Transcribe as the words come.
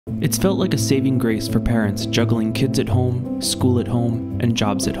It's felt like a saving grace for parents juggling kids at home, school at home, and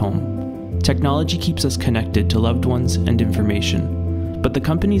jobs at home. Technology keeps us connected to loved ones and information, but the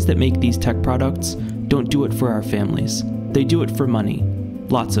companies that make these tech products don't do it for our families. They do it for money,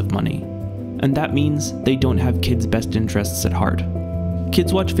 lots of money. And that means they don't have kids' best interests at heart.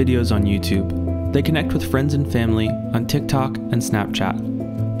 Kids watch videos on YouTube. They connect with friends and family on TikTok and Snapchat.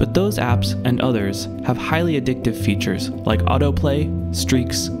 But those apps and others have highly addictive features like autoplay,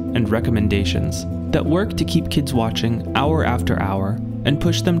 streaks, and recommendations that work to keep kids watching hour after hour and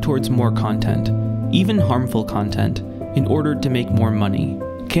push them towards more content, even harmful content, in order to make more money.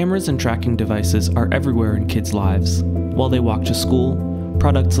 Cameras and tracking devices are everywhere in kids' lives. While they walk to school,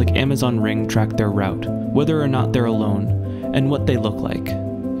 products like Amazon Ring track their route, whether or not they're alone, and what they look like,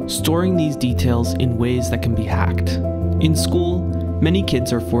 storing these details in ways that can be hacked. In school, many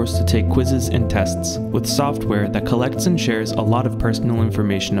kids are forced to take quizzes and tests with software that collects and shares a lot of personal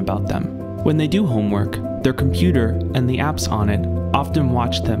information about them. When they do homework, their computer and the apps on it often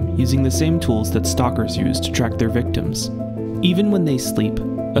watch them using the same tools that stalkers use to track their victims. Even when they sleep,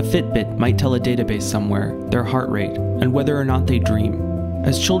 a Fitbit might tell a database somewhere their heart rate and whether or not they dream.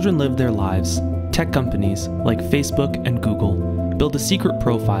 As children live their lives, tech companies like Facebook and Google build a secret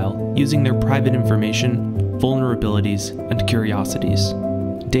profile using their private information, vulnerabilities, and curiosities.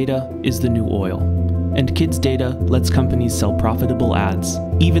 Data is the new oil, and kids' data lets companies sell profitable ads,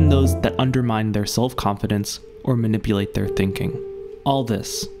 even those that undermine their self-confidence or manipulate their thinking. All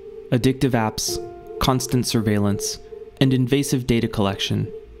this, addictive apps, constant surveillance, and invasive data collection,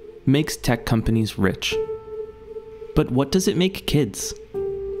 makes tech companies rich. But what does it make kids?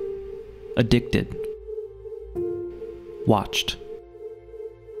 Addicted. Watched.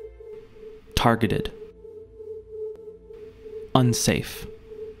 Targeted. Unsafe.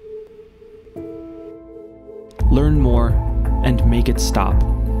 Learn more and make it stop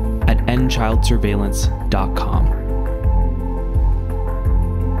at endchildsurveillance.com.